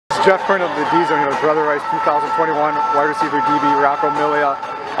Jeff Print of the D Zone here with Brother Rice 2021 wide receiver DB Rocco Milia.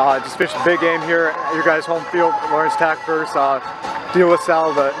 Just finished a big game here at your guys' home field. Lawrence Tech versus De La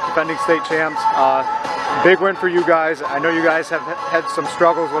Salle, the defending state champs. Big win for you guys. I know you guys have had some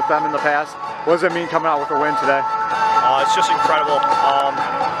struggles with them in the past. What does it mean coming out with a win today? It's just incredible.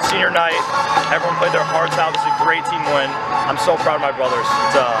 Senior night, everyone played their hearts out. It's a great team win. I'm so proud of my brothers.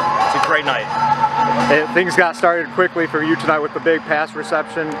 It's a great night. Things got started quickly for you tonight with the big pass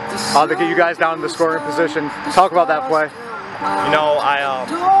reception. They get you guys down in the scoring position. Talk about that play. You know,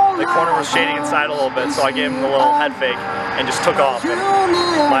 the corner was shading inside a little bit, so I gave him a little head fake and just took off. And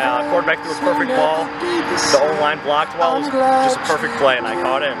my quarterback threw a perfect ball. The O-line blocked well. It was just a perfect play, and I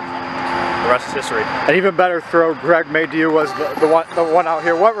caught it. The rest is history. An even better throw Greg made to you was the one out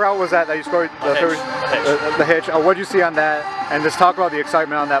here. What route was that you scored? The hitch. What did you see on that? And just talk about the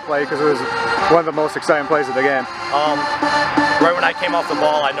excitement on that play, because it was one of the most exciting plays of the game. Right when I came off the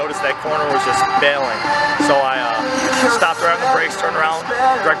ball, I noticed that corner was just bailing. So I stopped right on the brakes, turned around.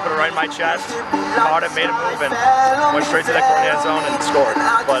 Greg put it right in my chest, caught it, made a move, and went straight to that corner end zone and scored.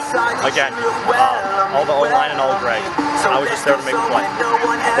 But again, all the O-line and all Greg. I was just there to make a play.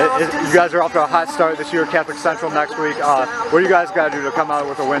 You guys are off to a hot start this year, Catholic Central next week. What do you guys got to do to come out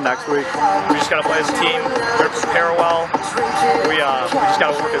with a win next week? We just got to play as a team. We're going to prepare well. We just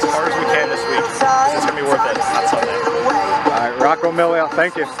got to work as hard as we can this week. It's going to be worth it on Sunday. All right, Rocco Milia,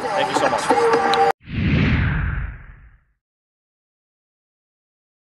 thank you. Thank you so much.